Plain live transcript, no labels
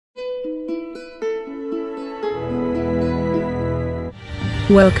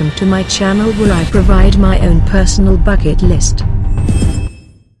Welcome to my channel where I provide my own personal bucket list.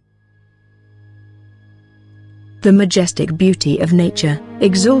 The majestic beauty of nature,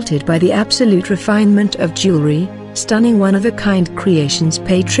 exalted by the absolute refinement of jewelry, stunning one-of-a-kind creations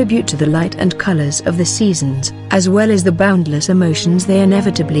pay tribute to the light and colors of the seasons, as well as the boundless emotions they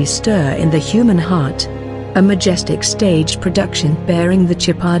inevitably stir in the human heart. A majestic staged production bearing the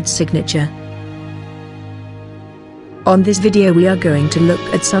Chopard signature. On this video we are going to look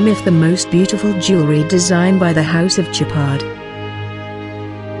at some of the most beautiful jewelry designed by the House of Chopard.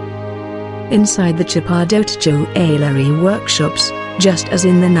 Inside the Chopard Haute Joaillerie workshops, just as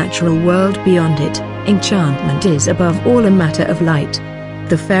in the natural world beyond it, enchantment is above all a matter of light.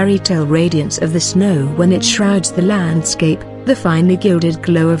 The fairytale radiance of the snow when it shrouds the landscape, the finely gilded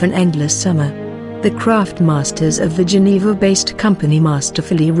glow of an endless summer. The craft masters of the Geneva-based company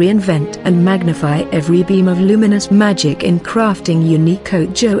masterfully reinvent and magnify every beam of luminous magic in crafting unique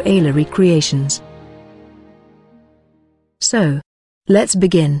haute joaillerie creations. So, let's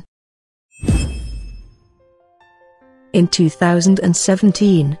begin. In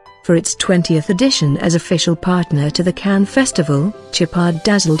 2017, for its 20th edition as official partner to the Cannes Festival, Chopard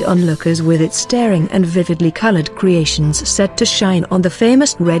dazzled onlookers with its staring and vividly colored creations set to shine on the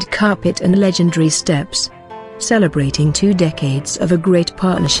famous red carpet and legendary steps. Celebrating 2 decades of a great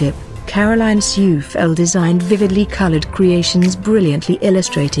partnership, Caroline Seufel designed vividly colored creations brilliantly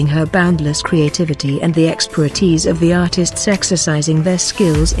illustrating her boundless creativity and the expertise of the artists exercising their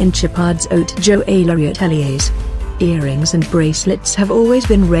skills in Chopard's haute joaillerie ateliers. Earrings and bracelets have always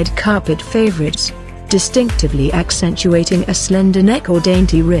been red carpet favorites, distinctively accentuating a slender neck or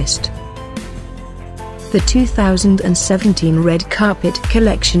dainty wrist. The 2017 Red Carpet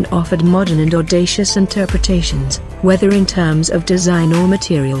collection offered modern and audacious interpretations, whether in terms of design or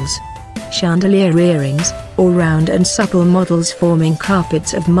materials. Chandelier earrings, or round and supple models forming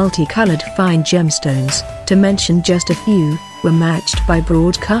carpets of multicolored fine gemstones, to mention just a few, were matched by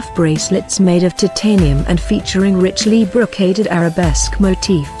broad cuff bracelets made of titanium and featuring richly brocaded arabesque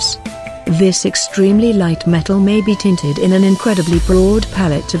motifs. This extremely light metal may be tinted in an incredibly broad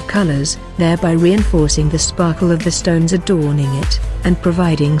palette of colors, thereby reinforcing the sparkle of the stones adorning it, and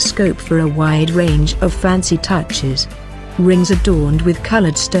providing scope for a wide range of fancy touches. Rings adorned with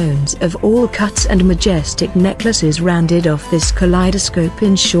colored stones of all cuts and majestic necklaces rounded off this kaleidoscope,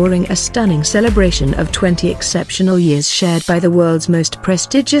 ensuring a stunning celebration of 20 exceptional years shared by the world's most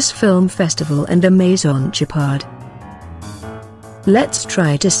prestigious film festival and the Maison Chopard. Let's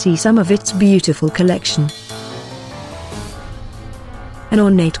try to see some of its beautiful collection. An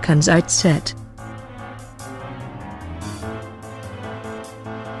ornate kunzite set.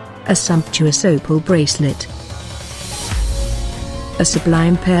 A sumptuous opal bracelet. A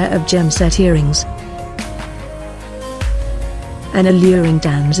sublime pair of gem-set earrings. An alluring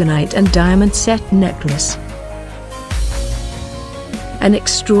tanzanite and diamond-set necklace. An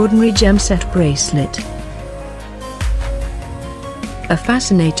extraordinary gem-set bracelet. A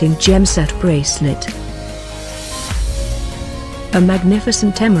fascinating gem-set bracelet. A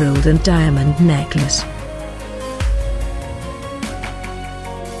magnificent emerald and diamond necklace.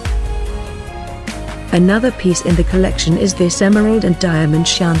 Another piece in the collection is this emerald and diamond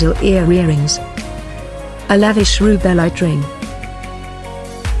chandelier earrings. A lavish rubellite ring.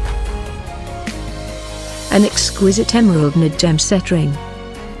 An exquisite emerald and gem-set ring.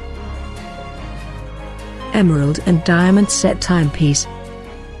 Emerald and diamond set timepiece.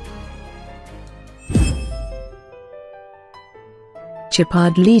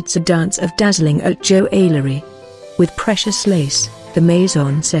 Chopard leads a dance of dazzling haute joaillerie. With precious lace, the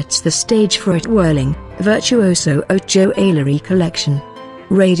Maison sets the stage for a whirling, virtuoso haute joaillerie collection.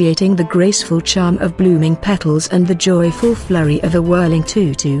 Radiating the graceful charm of blooming petals and the joyful flurry of a whirling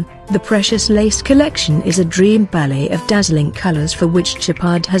tutu, the precious lace collection is a dream ballet of dazzling colors for which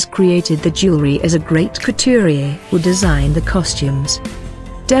Chopard has created the jewelry as a great couturier who designed the costumes.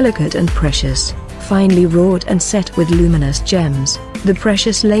 Delicate and precious, finely wrought and set with luminous gems, the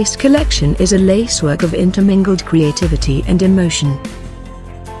precious lace collection is a lacework of intermingled creativity and emotion.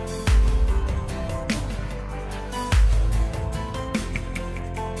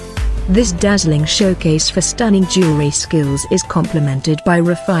 This dazzling showcase for stunning jewelry skills is complemented by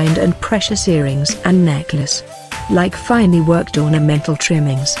refined and precious earrings and necklace. Like finely worked ornamental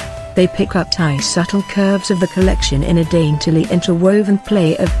trimmings, they pick up the subtle curves of the collection in a daintily interwoven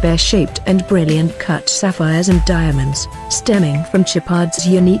play of pear-shaped and brilliant cut sapphires and diamonds, stemming from Chopard's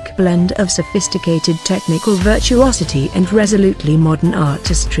unique blend of sophisticated technical virtuosity and resolutely modern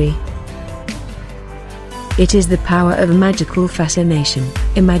artistry. It is the power of magical fascination,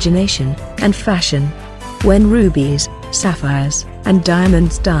 imagination, and fashion. When rubies, sapphires, and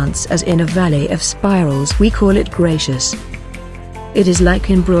diamonds dance as in a valley of spirals. We call it gracious. It is like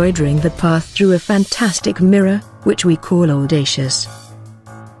embroidering the path through a fantastic mirror, which we call audacious.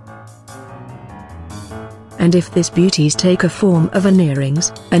 And if this beauties take a form of an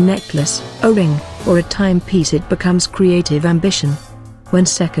earrings, a necklace, a ring, or a timepiece, it becomes creative ambition. When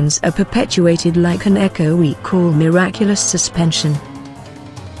seconds are perpetuated like an echo, we call miraculous suspension.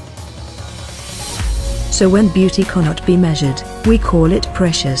 So when beauty cannot be measured, we call it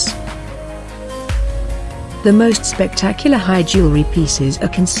precious. The most spectacular high jewelry pieces are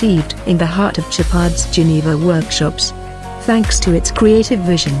conceived in the heart of Chopard's Geneva workshops. Thanks to its creative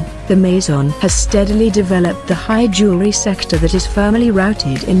vision, the Maison has steadily developed the high jewelry sector that is firmly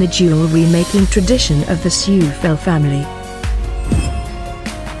rooted in the jewelry-making tradition of the Seufel family.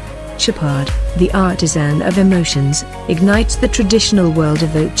 Chopard, the artisan of emotions, ignites the traditional world of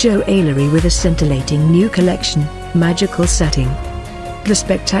haute joaillerie with a scintillating new collection, magical setting. The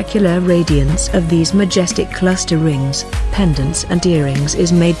spectacular radiance of these majestic cluster rings, pendants and earrings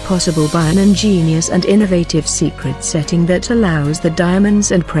is made possible by an ingenious and innovative secret setting that allows the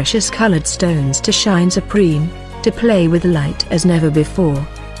diamonds and precious colored stones to shine supreme, to play with light as never before.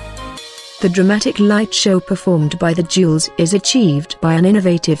 The dramatic light show performed by the jewels is achieved by an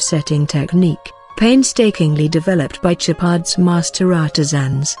innovative setting technique, painstakingly developed by Chopard's master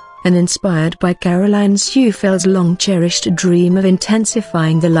artisans, and inspired by Caroline Seufel's long-cherished dream of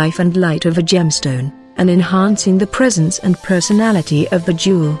intensifying the life and light of a gemstone, and enhancing the presence and personality of the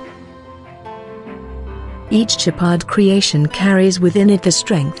jewel. Each Chopard creation carries within it the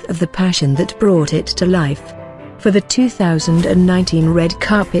strength of the passion that brought it to life. For the 2019 Red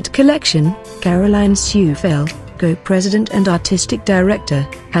Carpet Collection, Caroline Seufel, co-president and artistic director,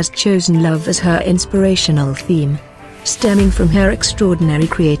 has chosen love as her inspirational theme. Stemming from her extraordinary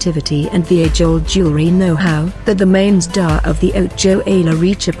creativity and the age-old jewelry know-how that the main star of the haute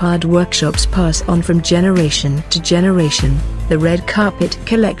joaillerie Chopard workshops pass on from generation to generation, the Red Carpet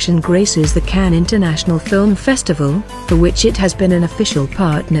Collection graces the Cannes International Film Festival, for which it has been an official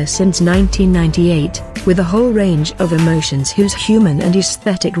partner since 1998, with a whole range of emotions whose human and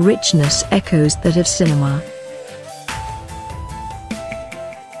aesthetic richness echoes that of cinema.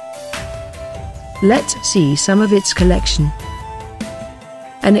 Let's see some of its collection.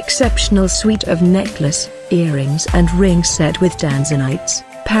 An exceptional suite of necklace, earrings and ring set with tanzanites,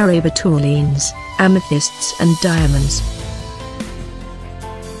 parabatolines, amethysts and diamonds.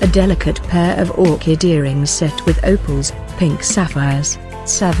 A delicate pair of orchid earrings set with opals, pink sapphires,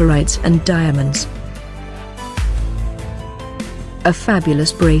 savorites and diamonds. A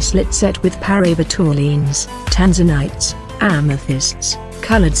fabulous bracelet set with parabatolines, tanzanites, amethysts,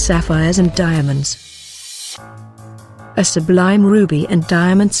 colored sapphires and diamonds. A sublime ruby and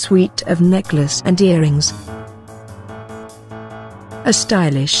diamond suite of necklace and earrings. A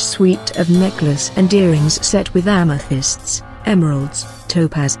stylish suite of necklace and earrings set with amethysts, emeralds,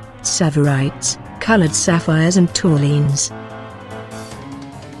 topaz, savorites, colored sapphires and tourmalines.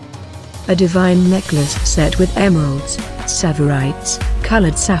 A divine necklace set with emeralds, savorites,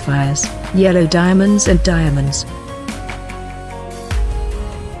 colored sapphires, yellow diamonds and diamonds.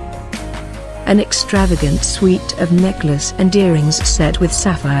 An extravagant suite of necklace and earrings set with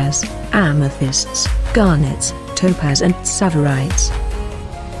sapphires, amethysts, garnets, topaz and savorites.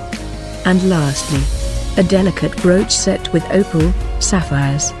 And lastly, a delicate brooch set with opal,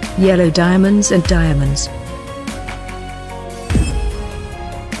 sapphires, yellow diamonds and diamonds.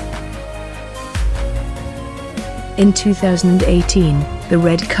 In 2018, the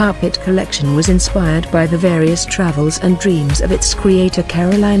Red Carpet Collection was inspired by the various travels and dreams of its creator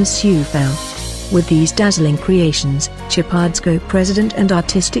Caroline Seufel. With these dazzling creations, Chopard's co-president and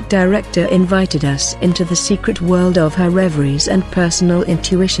artistic director invited us into the secret world of her reveries and personal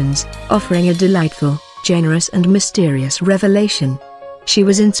intuitions, offering a delightful, generous and mysterious revelation. She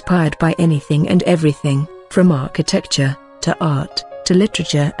was inspired by anything and everything, from architecture, to art, to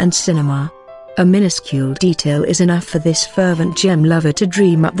literature and cinema. A minuscule detail is enough for this fervent gem lover to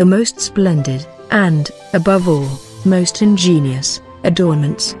dream up the most splendid, and, above all, most ingenious,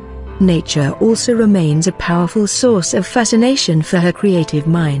 adornments. Nature also remains a powerful source of fascination for her creative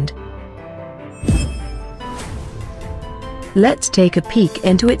mind. Let's take a peek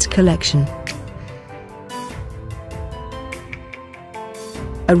into its collection.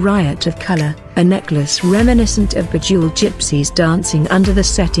 A riot of color, a necklace reminiscent of bejeweled gypsies dancing under the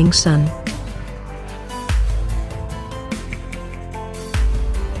setting sun.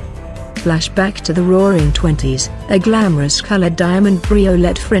 Flashback to the roaring 20s, a glamorous colored diamond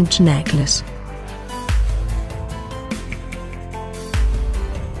briolette French necklace.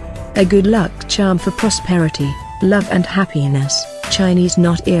 A good luck charm for prosperity, Love and Happiness, Chinese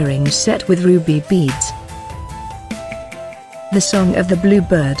knot earrings set with ruby beads. The Song of the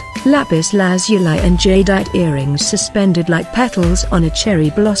Bluebird, lapis lazuli and jadeite earrings suspended like petals on a cherry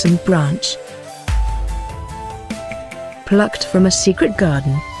blossom branch. Plucked from a secret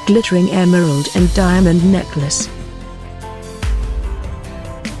garden, glittering emerald and diamond necklace.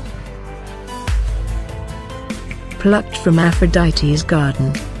 Plucked from Aphrodite's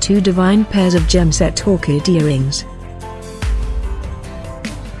garden, 2 divine pairs of gem-set orchid earrings.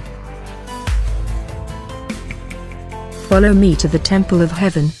 Follow me to the Temple of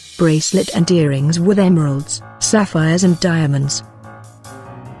Heaven, bracelet and earrings with emeralds, sapphires and diamonds.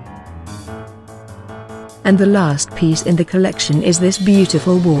 And the last piece in the collection is this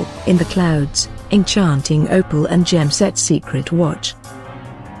beautiful Walk in the Clouds, enchanting opal and gem-set secret watch.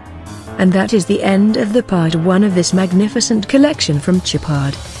 And that is the end of the part 1 of this magnificent collection from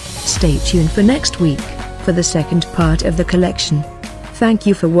Chopard. Stay tuned for next week, for the second part of the collection. Thank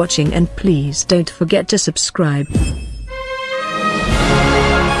you for watching and please don't forget to subscribe.